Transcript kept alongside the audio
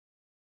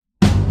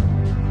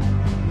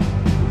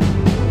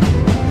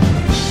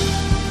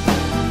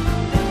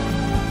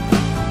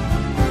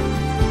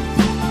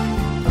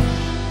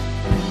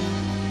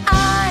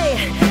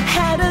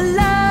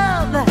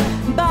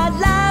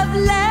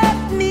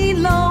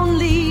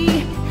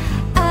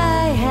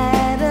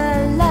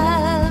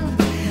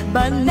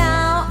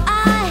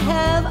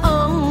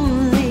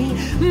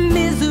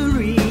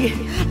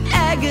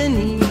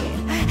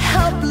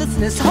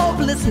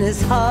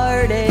helplessness,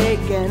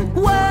 heartache, and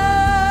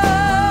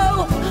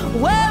whoa,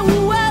 whoa,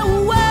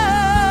 whoa,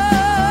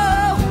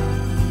 whoa.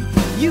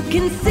 You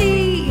can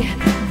see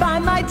by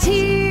my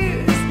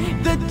tears,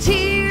 the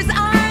tears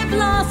I've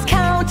lost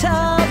count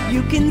of.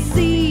 You can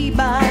see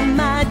by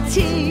my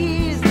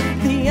tears,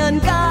 the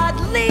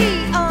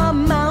ungodly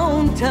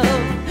amount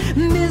of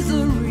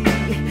misery,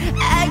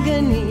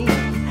 agony,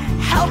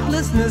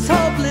 helplessness,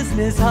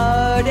 hopelessness,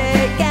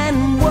 heartache,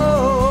 and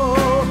woe,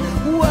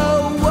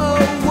 whoa, whoa,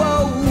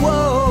 whoa,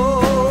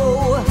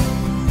 whoa.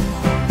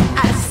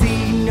 I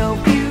see no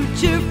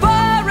future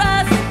for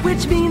us,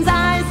 which means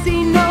I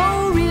see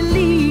no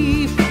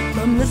relief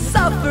from the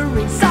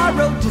suffering,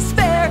 sorrow,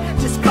 despair,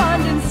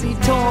 despondency,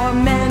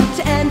 torment,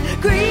 and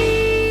grief.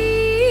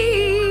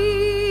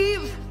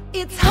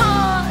 It's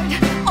hard,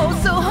 oh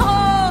so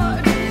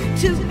hard,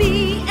 to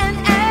be an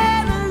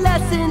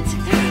adolescent.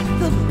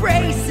 The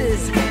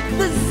braces,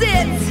 the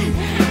zits,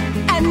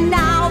 and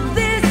now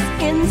this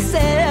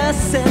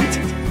incessant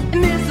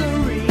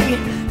misery,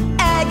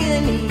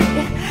 agony,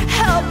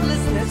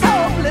 helplessness,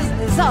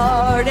 hopelessness,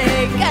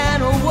 heartache,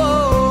 and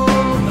woe.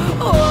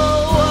 Oh,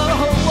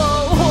 oh,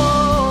 oh,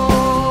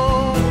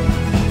 oh.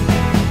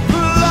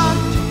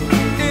 Locked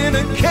in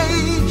a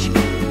cage,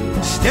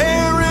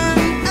 staring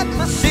at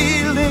the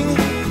ceiling.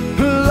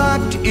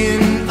 Locked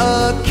in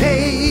a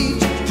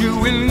cage,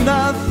 doing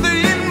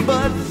nothing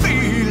but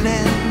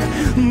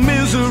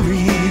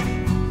misery,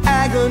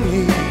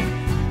 agony,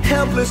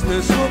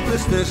 helplessness,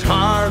 hopelessness,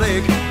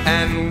 heartache,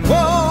 and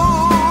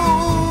woe,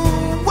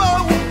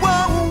 whoa,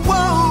 whoa,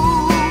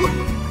 whoa.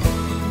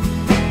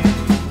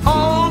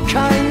 All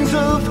kinds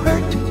of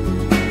hurt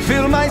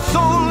fill my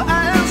soul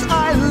as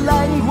I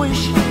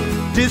languish,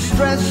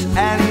 distress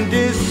and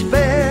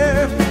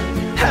despair,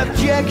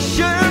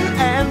 abjection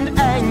and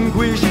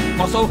anguish,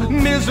 also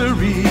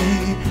misery,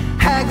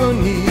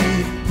 agony,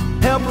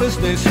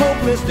 helplessness,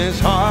 hopelessness,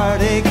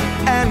 heartache,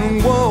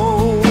 and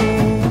woe,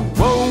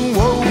 whoa,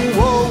 whoa,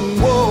 whoa,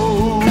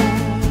 whoa.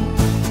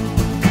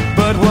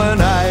 But when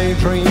I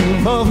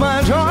dream of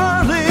my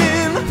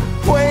darling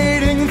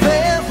waiting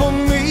there for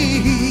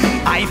me,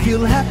 I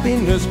feel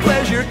happiness,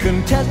 pleasure,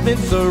 contentment,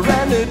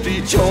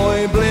 serenity,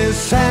 joy,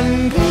 bliss,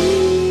 and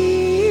peace.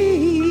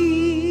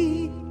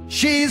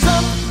 She's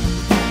up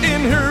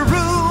in her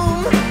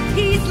room,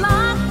 he's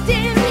locked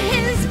in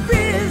his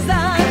prison,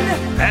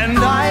 and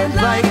I'd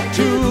like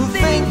to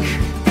think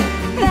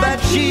that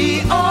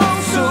she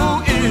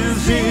also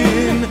is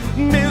in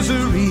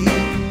misery,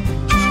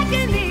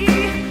 agony,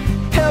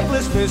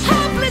 helplessness,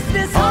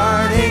 hopelessness,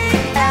 heartache,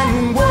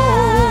 and woe,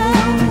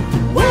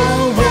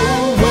 whoa,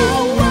 whoa, whoa,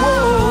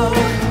 whoa.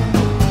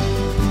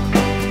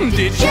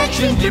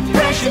 Dejection,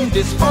 depression,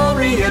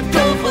 dysphoria,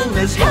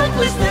 dolefulness,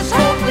 helplessness,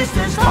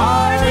 hopelessness,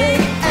 heartache.